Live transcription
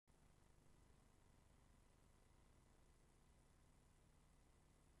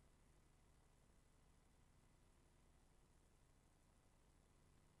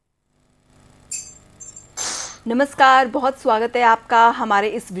नमस्कार, बहुत स्वागत है आपका हमारे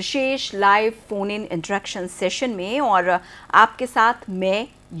इस विशेष live phone in interaction session में और आपके साथ मैं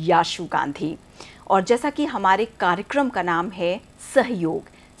याशु गांधी। और जैसा कि हमारे कार्यक्रम का नाम है सहयोग।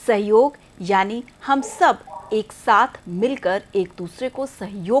 सहयोग यानी हम सब एक साथ मिलकर एक दूसरे को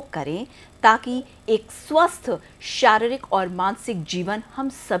सहयोग करें ताकि एक स्वस्थ शारीरिक और मानसिक जीवन हम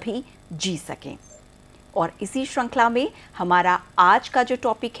सभी जी सकें। और इसी श्रृंखला में हमारा आज का जो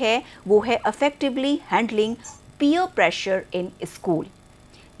टॉपिक है वो है effectively handling peer pressure in school.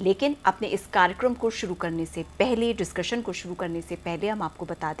 लेकिन अपने इस कार्यक्रम को शुरू करने से पहले, डिस्कशन को शुरू करने से पहले हम आपको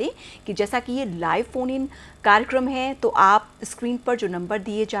बता दें कि जैसा कि ये लाइव फोन इन कार्यक्रम है तो आप स्क्रीन पर जो नंबर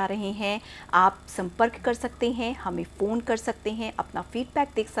दिए जा रहे हैं आप संपर्क कर सकते हैं, हमें फ़ोन कर सकते हैं, अपना फीडबैक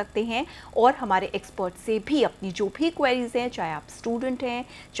देख सकते हैं और हमारे एक्सपर्ट से भी अपनी जो भी क्वेरीज हैं, चाहे आप स्टूडेंट हैं,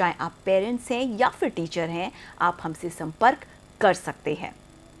 चाहे आप पेरेंट्स हैं या फिर टीचर हैं, आप हमसे संपर्क कर सकते हैं।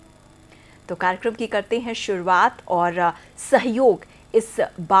 तो कार्यक्रम की करते हैं शुरुआत और सहयोग इस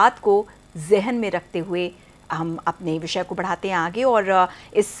बात को जहन में रखते हुए हम अपने विषय को बढ़ाते हैं आगे। और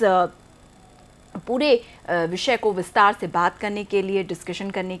इस पूरे विषय को विस्तार से बात करने के लिए, डिस्कशन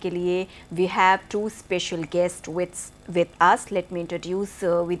करने के लिए we have to special guest with us. Let me introduce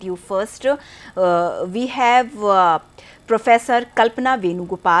with you first. We have Professor Kalpana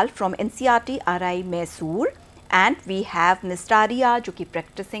Venugopal from NCERT RI Mysore and we have Ms. Taria जो कि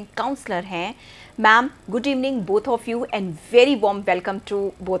practicing counselor हैं। Ma'am, good evening both of you and very warm welcome to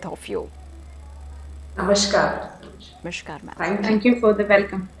both of you. Namaskar. Namaskar, ma'am. Thank you for the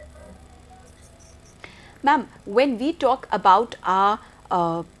welcome. Ma'am, when we talk about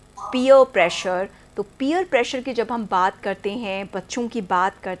peer pressure, तो peer pressure की जब हम बात करते हैं, बच्चों की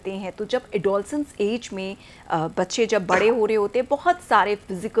बात करते हैं, तो जब एडोलसेंस एज में बच्चे जब बड़े हो रहे होते हैं, बहुत सारे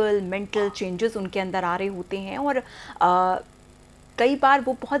फिजिकल मेंटल चेंजेस उनके अंदर आ रहे होते हैं और कई बार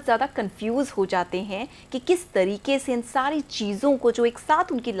वो बहुत ज़्यादा कंफ्यूज हो जाते हैं कि किस तरीके से इन सारी चीज़ों को जो एक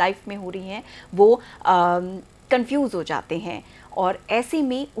साथ उनकी लाइफ में हो रही हैं वो कंफ्यूज हो जाते हैं। और ऐसे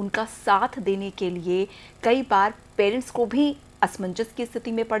में उनका साथ देने के लिए कई बार पेरेंट्स को भी असमंजस की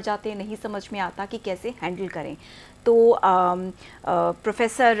स्थिति में पड़ जाते हैं, नहीं समझ में आता कि कैसे हैंडल करें। तो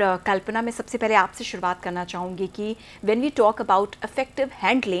प्रोफेसर कल्पना, मैं सबसे पहले आपसे शुरुआत करना चाहूँगी कि when we talk about effective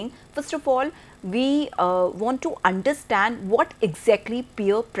handling, first of all we want to understand what exactly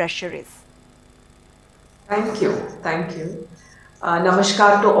peer pressure is. Thank you. Thank you.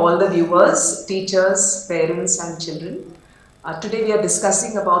 Namaskar to all the viewers, teachers, parents and children. Today we are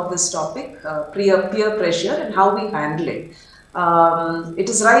discussing about this topic, peer pressure and how we handle it. It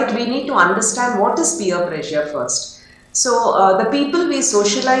is right, we need to understand what is peer pressure first. So the people we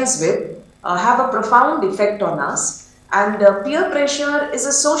socialize with have a profound effect on us, and peer pressure is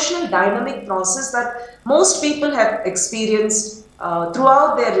a social dynamic process that most people have experienced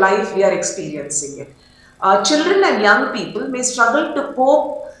throughout their life. We are experiencing it. Children and young people may struggle to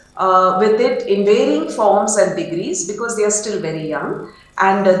cope with it in varying forms and degrees because they are still very young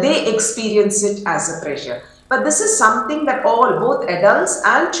and they experience it as a pressure. But this is something that both adults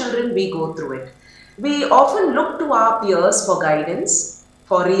and children, we go through it. We often look to our peers for guidance,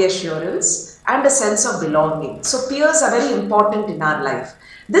 for reassurance and a sense of belonging. So peers are very important in our life.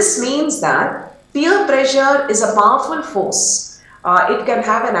 This means that peer pressure is a powerful force. It can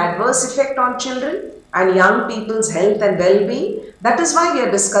have an adverse effect on children and young people's health and well-being. That is why we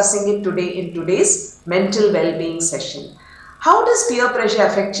are discussing it today in today's mental well-being session. How does peer pressure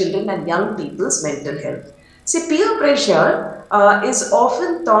affect children and young people's mental health? See, peer pressure is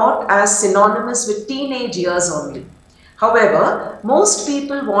often thought as synonymous with teenage years only. However, most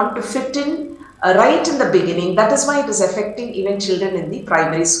people want to fit in right in the beginning. That is why it is affecting even children in the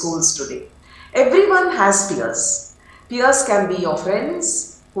primary schools today. Everyone has peers. Peers can be your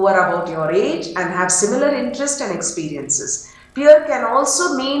friends who are about your age and have similar interests and experiences. Peer can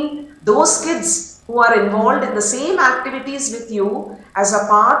also mean those kids who are involved in the same activities with you as a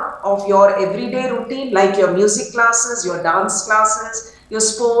part of your everyday routine, like your music classes, your dance classes, your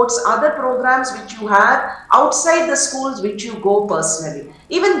sports, other programs which you have outside the schools which you go personally.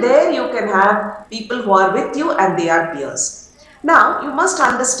 Even there you can have people who are with you and they are peers. Now you must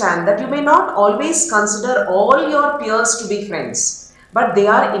understand that you may not always consider all your peers to be friends, but they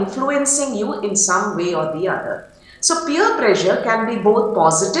are influencing you in some way or the other. So peer pressure can be both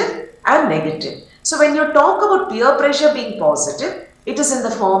positive and negative. So when you talk about peer pressure being positive, it is in the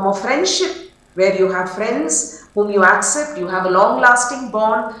form of friendship, where you have friends whom you accept, you have a long-lasting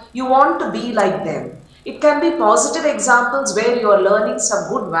bond, you want to be like them. It can be positive examples where you are learning some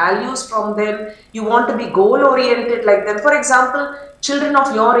good values from them, you want to be goal-oriented like them. For example, children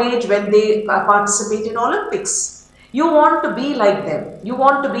of your age, when they participate in Olympics, You want to be like them. You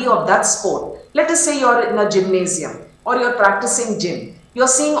want to be of that sport. Let us say you're in a gymnasium or you're practicing gym. You're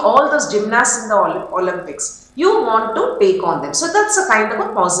seeing all those gymnasts in the Olympics. You want to take on them. So that's a kind of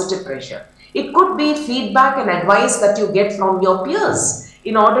a positive pressure. It could be feedback and advice that you get from your peers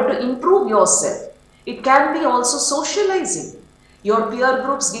in order to improve yourself. It can be also socializing. Your peer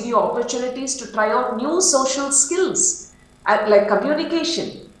groups give you opportunities to try out new social skills like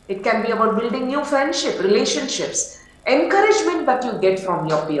communication. It can be about building new friendship, relationships, encouragement that you get from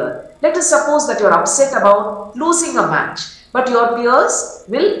your peer. Let us suppose that you're upset about losing a match, but your peers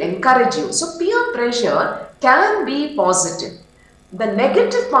will encourage you. So peer pressure can be positive. The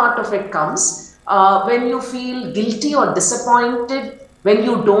negative part of it comes when you feel guilty or disappointed, when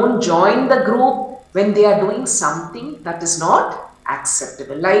you don't join the group, when they are doing something that is not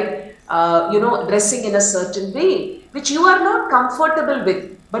acceptable, like dressing in a certain way, which you are not comfortable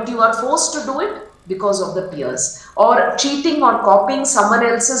with, but you are forced to do it because of the peers, or cheating or copying someone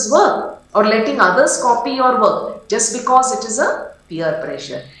else's work, or letting others copy your work just because it is a peer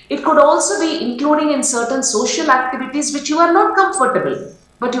pressure. It could also be including in certain social activities which you are not comfortable,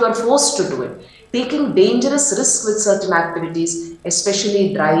 but you are forced to do it. Taking dangerous risks with certain activities,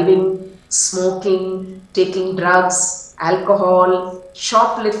 especially driving, smoking, taking drugs, alcohol,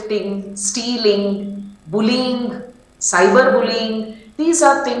 shoplifting, stealing, bullying, cyberbullying. These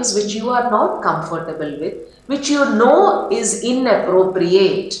are things which you are not comfortable with, which you know is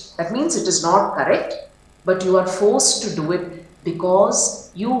inappropriate. That means it is not correct, but you are forced to do it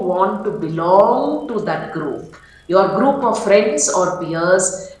because you want to belong to that group. Your group of friends or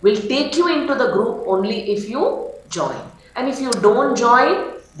peers will take you into the group only if you join. And if you don't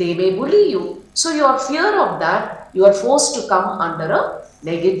join, they may bully you. So your fear of that, you are forced to come under a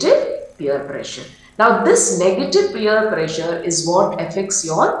negative peer pressure. Now this negative peer pressure is what affects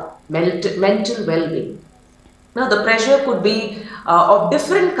your mental well-being. Now the pressure could be of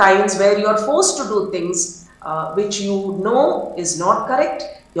different kinds, where you are forced to do things which you know is not correct.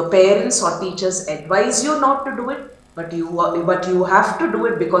 Your parents or teachers advise you not to do it, but you have to do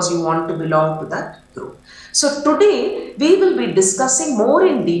it because you want to belong to that group. So today we will be discussing more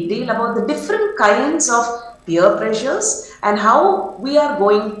in detail about the different kinds of peer pressures and how we are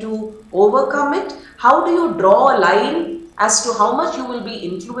going to overcome it. How do you draw a line as to how much you will be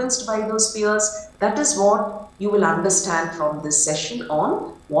influenced by those peers? That is what you will understand from this session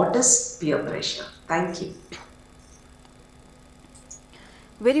on what is peer pressure. Thank you.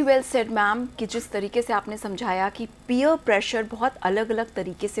 Very well said ma'am, कि जिस तरीके से आपने समझाया कि peer pressure बहुत अलग अलग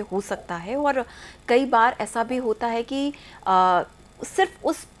तरीके से हो सकता है, और कई बार ऐसा भी होता है कि सिर्फ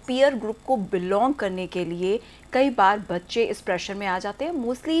उस पीयर ग्रुप को बिलोंग करने के लिए कई बार बच्चे इस प्रेशर में आ जाते हैं.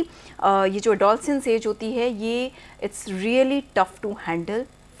 मोस्टली ये जो एडोलसेंस एज होती है, ये it's really tough to handle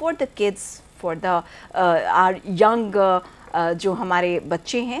for the kids, for the are young जो हमारे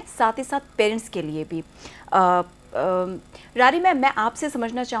बच्चे हैं, साथ ही साथ पेरेंट्स के लिए भी. रारी मैम, मैं आपसे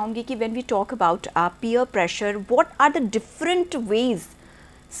समझना चाहूँगी कि when we talk about peer pressure, what are the different ways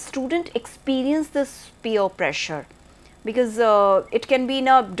student experience this peer pressure, because it can be in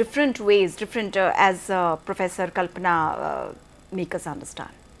a different ways, different as Professor Kalpana make us understand.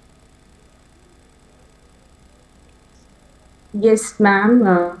 Yes, ma'am.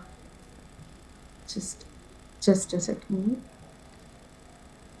 Just a second.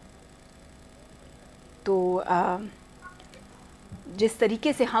 तो जिस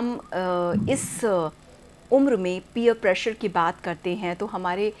तरीके से हम इस उम्र में peer pressure की बात करते हैं, तो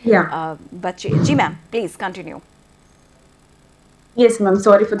हमारे बच्चे, जी ma'am please continue. Yes, ma'am.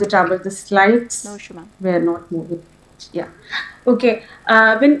 Sorry for the trouble. The slides were not moving. Yeah. Okay.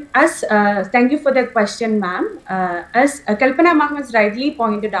 Thank you for that question, ma'am. As Kalpana ma'am has rightly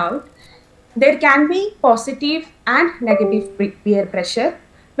pointed out, there can be positive and negative peer pressure.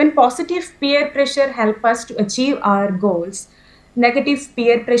 When positive peer pressure help us to achieve our goals, negative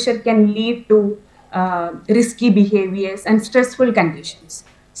peer pressure can lead to risky behaviors and stressful conditions.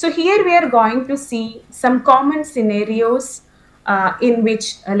 So here we are going to see some common scenarios in which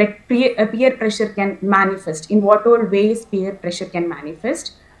peer pressure can manifest, in what all ways peer pressure can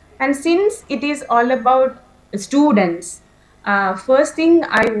manifest. And since it is all about students, first thing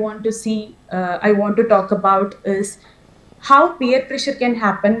I want to talk about is how peer pressure can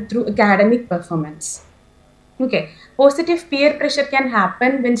happen through academic performance. Okay, positive peer pressure can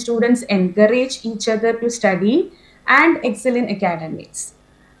happen when students encourage each other to study and excel in academics.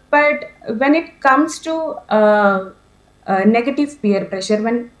 But when it comes to negative peer pressure,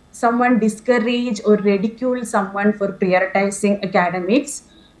 when someone discourage or ridicule someone for prioritizing academics,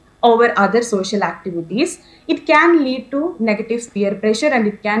 over other social activities, it can lead to negative peer pressure and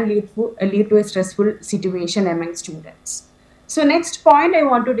it can lead to a stressful situation among students. So next point I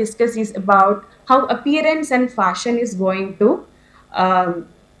want to discuss is about how appearance and fashion is going to um,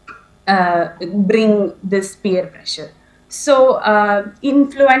 bring this peer pressure. So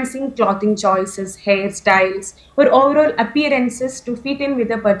influencing clothing choices, hairstyles, or overall appearances to fit in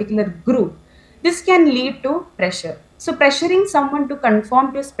with a particular group. This can lead to pressure. So pressuring someone to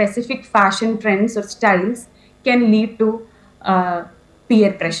conform to specific fashion trends or styles can lead to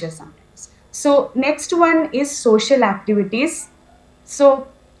peer pressure sometimes. So next one is social activities. So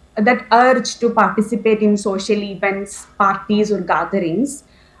that urge to participate in social events, parties, or gatherings.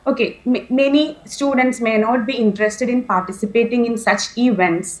 Okay, many students may not be interested in participating in such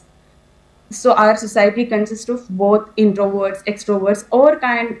events. So our society consists of both introverts, extroverts,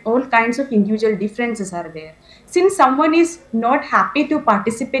 all kinds of individual differences are there. Since someone is not happy to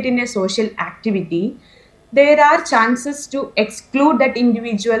participate in a social activity, there are chances to exclude that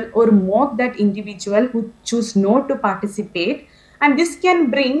individual or mock that individual who choose not to participate, and this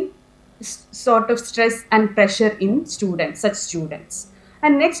can bring sort of stress and pressure in such students.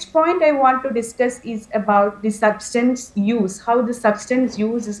 And next point I want to discuss is about the substance use, how the substance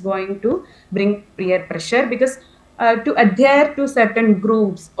use is going to bring peer pressure, because to adhere to certain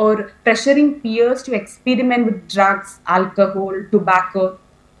groups or pressuring peers to experiment with drugs, alcohol, tobacco,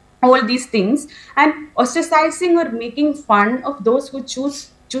 all these things, and ostracizing or making fun of those who choose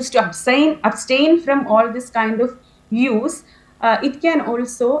to abstain from all this kind of use, it can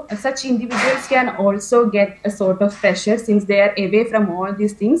also, such individuals can also get a sort of pressure since they are away from all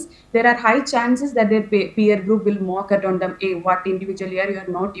these things. There are high chances that their peer group will mock at on them, hey, what individual here, you are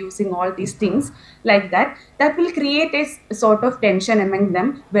not using all these things, like that. That will create a sort of tension among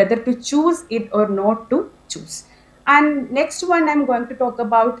them, whether to choose it or not to choose. And next one I'm going to talk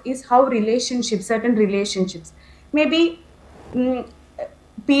about is how certain relationships, maybe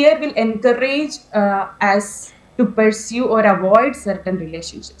peer will encourage us to pursue or avoid certain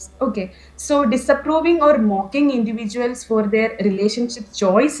relationships. Okay, so disapproving or mocking individuals for their relationship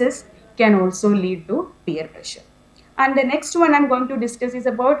choices can also lead to peer pressure. And the next one I'm going to discuss is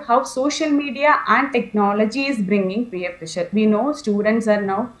about how social media and technology is bringing peer pressure. We know students are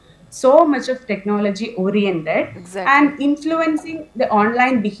now so much of technology oriented, and influencing the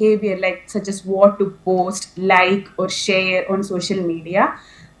online behavior, like such as what to post, like, or share on social media,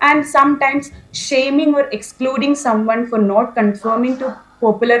 and sometimes shaming or excluding someone for not conforming to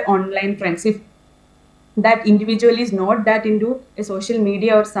popular online trends. If that individual is not that into a social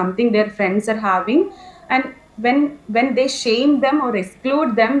media or something their friends are having, and when they shame them or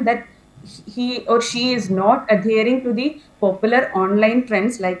exclude them that he or she is not adhering to the popular online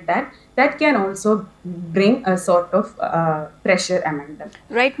trends, like that, that can also bring a sort of pressure among them.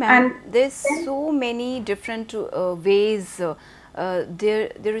 Right, ma'am. There's so many different ways.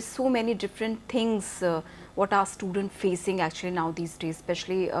 There is so many different things what are students facing actually now these days,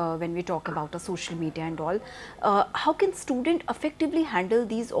 especially when we talk about social media and all. How can student effectively handle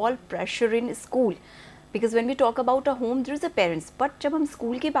these all pressure in school? Because when we talk about a home, there is a parents, but जब हम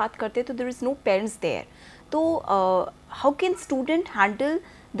school की बात करते हैं तो there is no parents there. तो how can student handle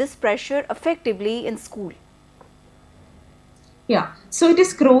this pressure effectively in school? Yeah, so it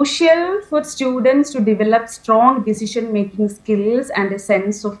is crucial for students to develop strong decision-making skills and a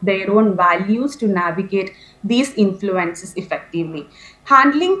sense of their own values to navigate these influences effectively.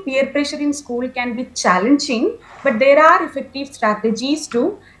 Handling peer pressure in school can be challenging, but there are effective strategies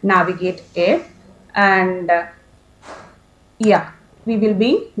to navigate it. And yeah, we will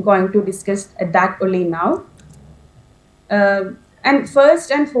be going to discuss that only now. And first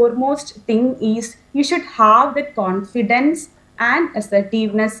and foremost thing is you should have that confidence and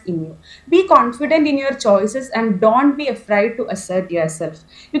assertiveness in you. Be confident in your choices and don't be afraid to assert yourself.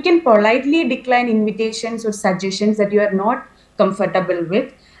 You can politely decline invitations or suggestions that you are not comfortable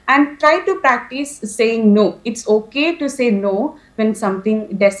with, and try to practice saying no. It's okay to say no when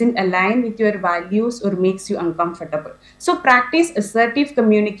something doesn't align with your values or makes you uncomfortable. So practice assertive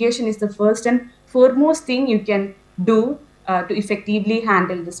communication is the first and foremost thing you can do to effectively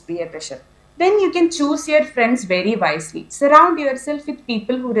handle this peer pressure. Then you can choose your friends very wisely. Surround yourself with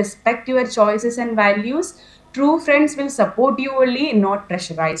people who respect your choices and values. True friends will support you only, not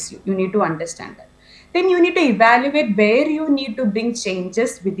pressurize you. You need to understand that. Then you need to evaluate where you need to bring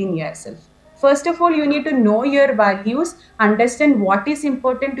changes within yourself. First of all, you need to know your values, understand what is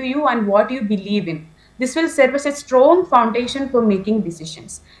important to you and what you believe in. This will serve as a strong foundation for making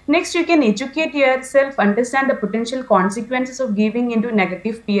decisions. Next, you can educate yourself, understand the potential consequences of giving into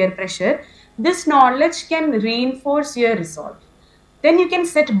negative peer pressure. This knowledge can reinforce your resolve. Then you can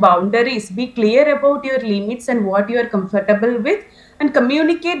set boundaries, be clear about your limits and what you are comfortable with, and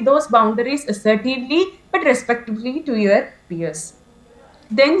communicate those boundaries assertively but respectfully to your peers.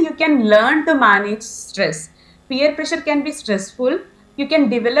 Then you can learn to manage stress. Peer pressure can be stressful. You can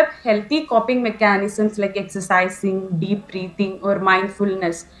develop healthy coping mechanisms like exercising, deep breathing, or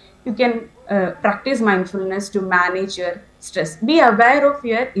mindfulness. You can practice mindfulness to manage your stress. Be aware of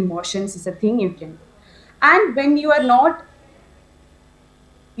your emotions is a thing you can do. And when you are not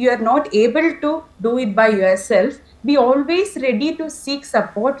able to do it by yourself, be always ready to seek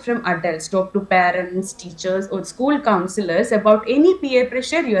support from adults. Talk to parents, teachers, or school counselors about any peer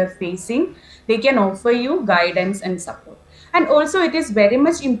pressure you are facing. They can offer you guidance and support. And also, it is very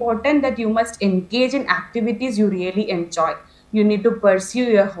much important that you must engage in activities you really enjoy. You need to pursue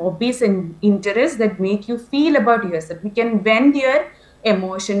your hobbies and interests that make you feel about yourself. You can vent your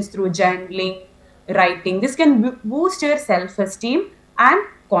emotions through journaling, writing. This can boost your self-esteem and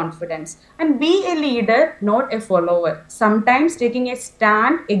confidence. And be a leader, not a follower. Sometimes taking a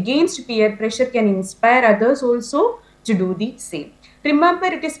stand against peer pressure can inspire others also to do the same. Remember,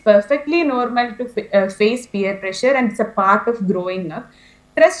 it is perfectly normal to face peer pressure, and it's a part of growing up.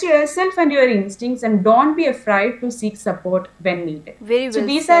 Trust yourself and your instincts, and don't be afraid to seek support when needed. Very well So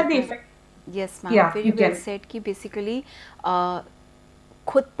these said, are the effects. Yes ma'am, Yeah, very you well can. said कि basically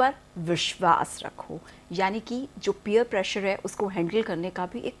खुद पर विश्वास रखो, यानी कि जो peer pressure है उसको हैंडल करने का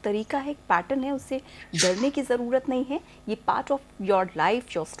भी एक तरीका है, एक पैटर्न है, उससे डरने की ज़रूरत नहीं है। ये part of your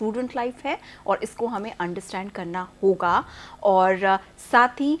life, your student life है और इसको हमें अंडरस्टैंड करना होगा। और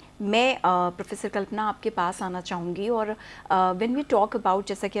साथ ही मैं प्रोफेसर कल्पना आपके पास आना चाहूँगी। और व्हेन वी टॉक अबाउट,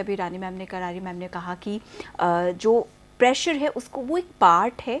 जैसा कि अभी रानी मैम ने कहा कि जो प्रेशर है उसको, वो एक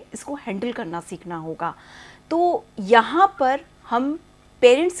पार्ट है, इसको हैंडल करना सीखना होगा। तो यहाँ पर हम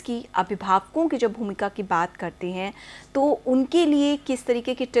पेरेंट्स की, अभिभावकों की जब भूमिका की बात करते हैं तो उनके लिए किस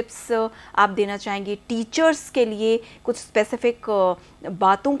तरीके की टिप्स आप देना चाहेंगे? टीचर्स के लिए कुछ स्पेसिफिक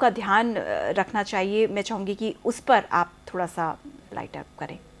बातों का ध्यान रखना चाहिए, मैं चाहूँगी कि उस पर आप थोड़ा सा लाइट अप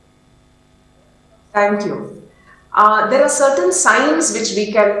करें। Thank you. There are certain signs which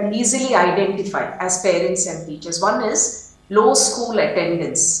we can easily identify as parents and teachers. One is low school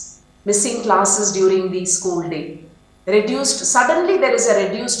attendance, missing classes during the school day. Suddenly there is a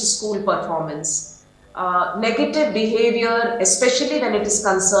reduced school performance, negative behavior, especially when it is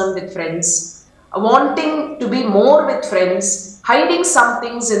concerned with friends, wanting to be more with friends, hiding some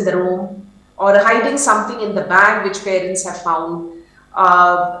things in the room or hiding something in the bag which parents have found,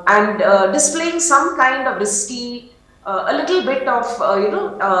 and displaying some kind of risky, a little bit of,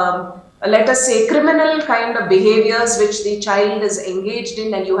 let us say criminal kind of behaviors which the child is engaged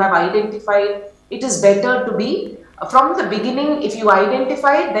in and you have identified. It is better to be from the beginning. If you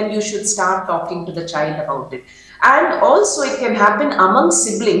identify it, then you should start talking to the child about it. And also it can happen among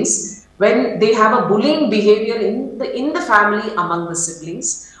siblings when they have a bullying behavior in the family among the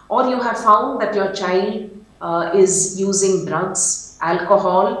siblings, or you have found that your child is using drugs,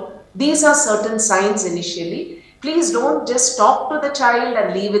 alcohol. These are certain signs initially. Please don't just talk to the child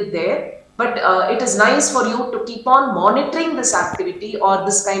and leave it there, but it is nice for you to keep on monitoring this activity or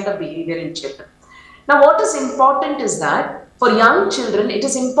this kind of behavior in children. Now, what is important is that for young children, it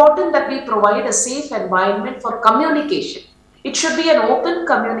is important that we provide a safe environment for communication. It should be an open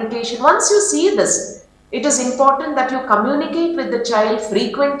communication. Once you see this, it is important that you communicate with the child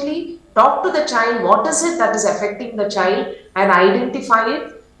frequently, talk to the child, what is it that is affecting the child, and identify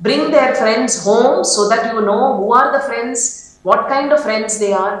it. Bring their friends home so that you know who are the friends, what kind of friends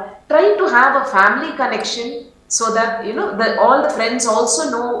they are. Try to have a family connection so that all the friends also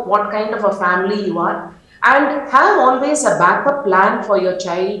know what kind of a family you are, and have always a backup plan for your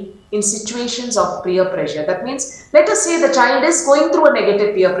child in situations of peer pressure. That means, let us say the child is going through a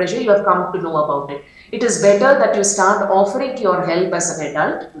negative peer pressure, you have come to know about it. It is better that you start offering your help as an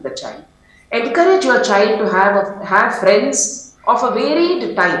adult to the child. Encourage your child to have friends of a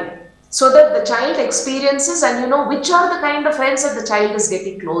varied type, so that the child experiences and you know which are the kind of friends that the child is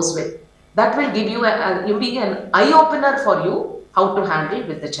getting close with. That will give you an eye-opener for you how to handle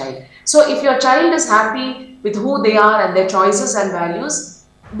with the child. So if your child is happy with who they are and their choices and values,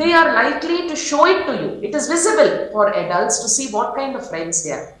 they are likely to show it to you. It is visible for adults to see what kind of friends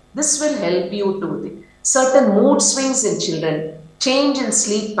they are. This will help you to certain mood swings in children, change in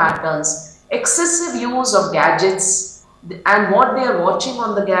sleep patterns, excessive use of gadgets and what they are watching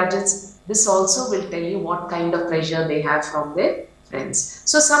on the gadgets. This also will tell you what kind of pressure they have from their friends.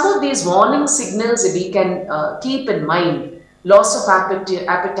 So some of these warning signals we can keep in mind: loss of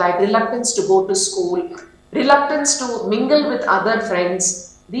appetite, reluctance to go to school, reluctance to mingle with other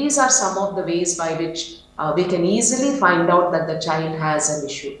friends. These are some of the ways by which we can easily find out that the child has an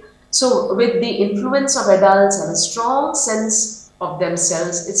issue. So with the influence of adults and a strong sense of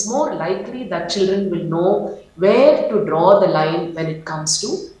themselves, it's more likely that children will know where to draw the line when it comes to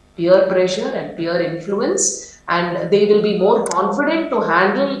peer pressure and peer influence, and they will be more confident to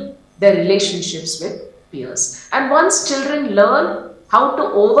handle their relationships with peers. And once children learn how to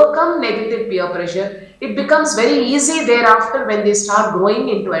overcome negative peer pressure, it becomes very easy thereafter when they start growing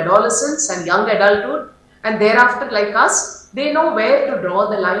into adolescence and young adulthood, and thereafter, like us, they know where to draw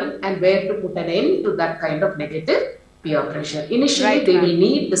the line and where to put an end to that kind of negative peer pressure. Initially, Right, they will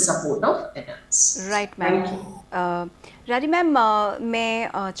need the support of adults. Right, ma'am. Thank you. Rani ma'am,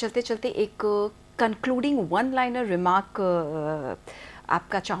 मैं चलते चलते एक concluding one liner remark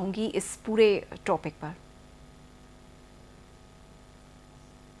आपका चाहूँगी इस पूरे topic पर।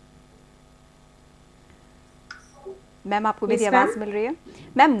 Ma'am, आपको मेरी आवाज़ मिल रही है?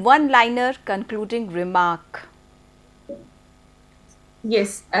 Ma'am, one liner concluding remark.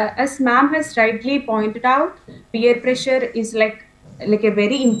 Yes, as ma'am has rightly pointed out, peer pressure is like a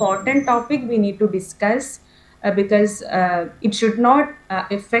very important topic we need to discuss, because it should not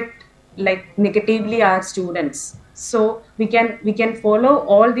affect like negatively our students. So we can follow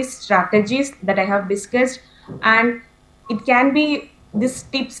all these strategies that I have discussed, and these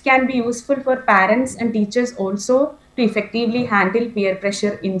tips can be useful for parents and teachers also to effectively handle peer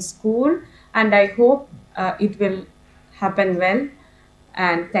pressure in school, and I hope it will happen well.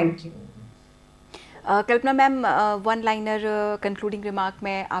 And thank you. Kalpana ma'am, one liner concluding remark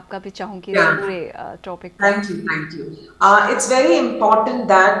में आपका भी चाहूँगी पूरे topic पर। Thank you. It's very important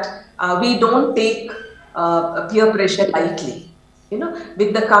that we don't take peer pressure lightly. You know,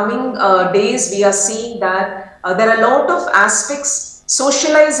 with the coming days, we are seeing that there are a lot of aspects,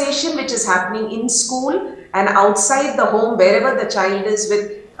 socialization which is happening in school and outside the home, wherever the child is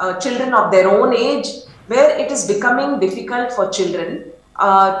with children of their own age, where it is becoming difficult for children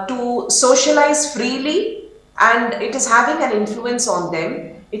to socialize freely, and it is having an influence on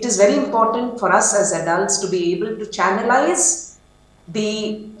them. It is very important for us as adults to be able to channelize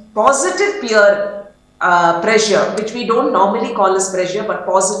the positive peer pressure, which we don't normally call as pressure, but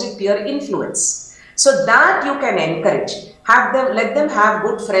positive peer influence. So that you can encourage. Let them have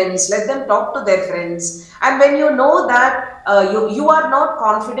good friends, let them talk to their friends. And when you know that you are not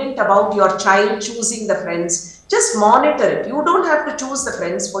confident about your child choosing the friends, just monitor it. You don't have to choose the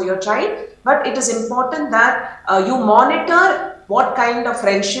friends for your child, but it is important that you monitor what kind of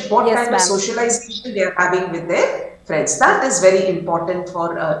friendship, what kind of socialization they are having with their friends. That is very important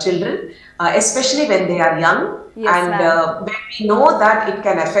for children, especially when they are young. And when we know that it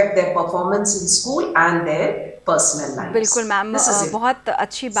can affect their performance in school and their personal life. बिल्कुल ma'am, बहुत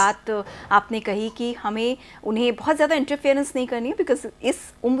अच्छी बात आपने कही कि हमें उन्हें बहुत ज़्यादा इंटरफेरेंस नहीं करनी है, बिकॉज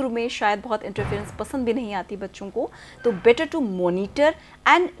इस उम्र में शायद बहुत इंटरफेरेंस पसंद भी नहीं आती बच्चों को। तो better to monitor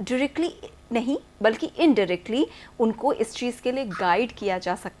and directly नहीं बल्कि इनडायरेक्टली उनको इस चीज़ के लिए गाइड किया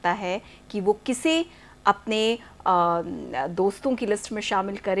जा सकता है कि वो किसे अपने दोस्तों की लिस्ट में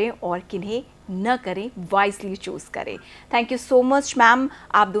शामिल करें और किन्हें न करें, वाइजली चूज़ करें। Thank you so much ma'am,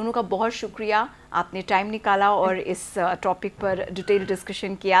 आप दोनों का बहुत शुक्रिया, आपने टाइम निकाला और इस टॉपिक पर डिटेल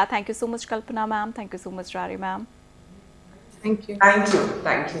डिस्कशन किया। Thank you so much Kalpana ma'am, thank you so much Rani ma'am. Thank you.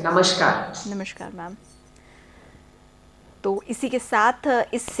 नमस्कार। नमस्कार मैम। तो इसी के साथ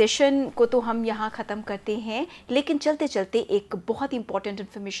इस सेशन को तो हम यहाँ ख़त्म करते हैं, लेकिन चलते चलते एक बहुत इंपॉर्टेंट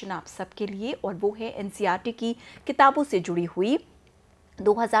इन्फॉर्मेशन आप सबके लिए, और वो है एनसीईआरटी की किताबों से जुड़ी हुई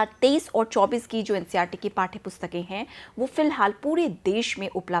 2023 और 24 की जो एनसीईआरटी की पाठ्य पुस्तकें हैं वो फ़िलहाल पूरे देश में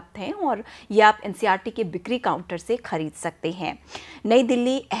उपलब्ध हैं, और ये आप एनसीईआरटी के बिक्री काउंटर से खरीद सकते हैं। नई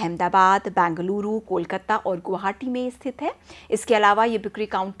दिल्ली, अहमदाबाद, बेंगलुरु, कोलकाता और गुवाहाटी में स्थित है। इसके अलावा ये बिक्री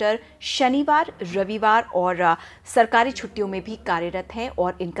काउंटर शनिवार, रविवार और सरकारी छुट्टियों में भी कार्यरत है,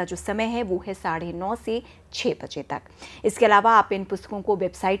 और इनका जो समय है वो है 9:30 से 6 बजे तक। इसके अलावा आप इन पुस्तकों को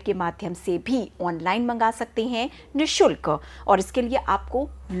वेबसाइट के माध्यम से भी ऑनलाइन मंगा सकते हैं निःशुल्क, और इसके लिए आपको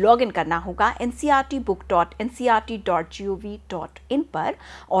लॉगिन करना होगा ncertbook.ncert.gov.in पर।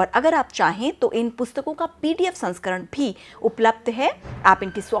 और अगर आप चाहें तो इन पुस्तकों का PDF संस्करण भी उपलब्ध है, आप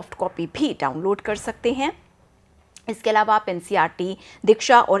इनकी सॉफ्ट कॉपी भी डाउनलोड कर सकते हैं। इसके अलावा आप एनसीईआरटी,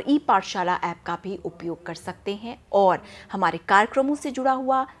 दीक्षा और ई पाठशाला ऐप का भी उपयोग कर सकते हैं, और हमारे कार्यक्रमों से जुड़ा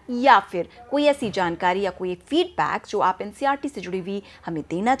हुआ या फिर कोई ऐसी जानकारी या कोई फीडबैक जो आप एनसीईआरटी से जुड़ी हुई हमें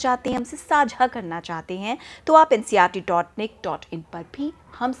देना चाहते हैं, हमसे साझा करना चाहते हैं, तो आप ncert.nic.in पर भी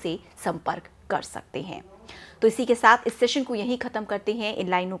हमसे संपर्क कर सकते हैं। तो इसी के साथ इस सेशन को यहीं ख़त्म करते हैं, इन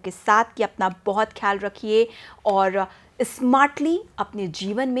लाइनों के साथ कि अपना बहुत ख्याल रखिए और स्मार्टली अपने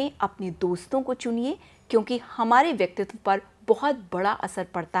जीवन में अपने दोस्तों को चुनिए, क्योंकि हमारे व्यक्तित्व पर बहुत बड़ा असर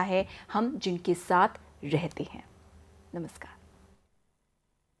पड़ता है हम जिनके साथ रहते हैं। नमस्कार।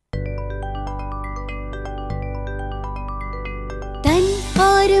 तन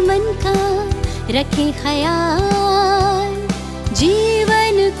और मन का रखे ख्याल,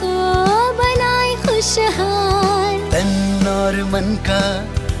 जीवन को बनाए खुशहाल। तन और मन का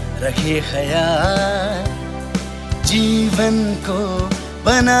रखे ख्याल, जीवन को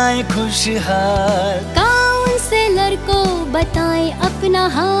बनाए खुशहाल। काउंसलर को बताए अपना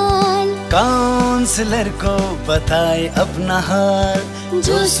हाल, काउंसलर को बताए अपना हाल।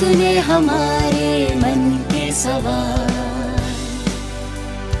 जो सुने हमारे मन के सवाल।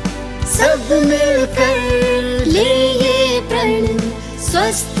 सब मिलकर ले ये प्रण,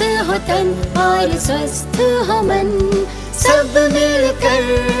 स्वस्थ हो तन और स्वस्थ हो मन। सब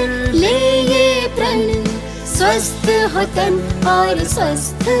मिलकर ले ये प्रण, स्वस्थ हो तन और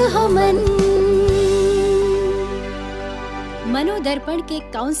स्वस्थ हो मन। मनोदर्पण के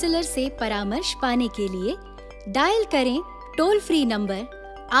काउंसलर से परामर्श पाने के लिए डायल करें टोल फ्री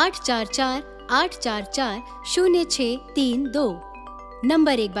नंबर 844 844 0632।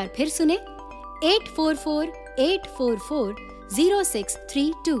 नंबर एक बार फिर सुने 844 844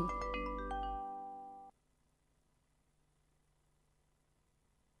 0632।